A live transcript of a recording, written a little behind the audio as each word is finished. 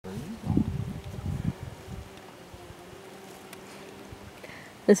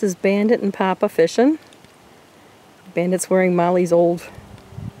This is Bandit and Papa fishing. Bandit's wearing Molly's old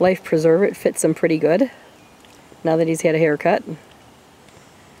life preserver. It fits him pretty good now that he's had a haircut.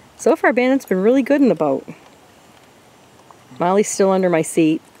 So far Bandit's been really good in the boat. Molly's still under my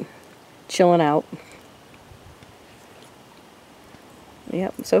seat, chilling out.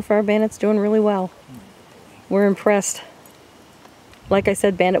 Yep, so far Bandit's doing really well. We're impressed. Like I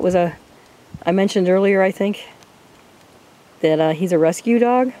said, Bandit was I mentioned earlier, I think, that he's a rescue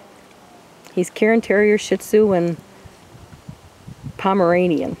dog. He's Cairn Terrier, Shih Tzu, and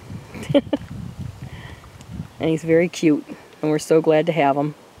Pomeranian. And he's very cute, and we're so glad to have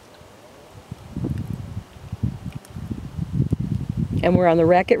him. And we're on the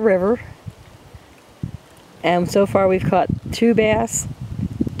Racket River, and so far we've caught 2 bass,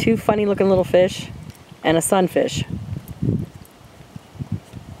 2 funny looking little fish, and a sunfish.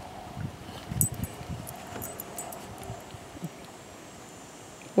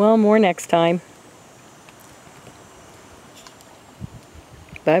 Well, more next time.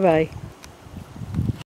 Bye-bye.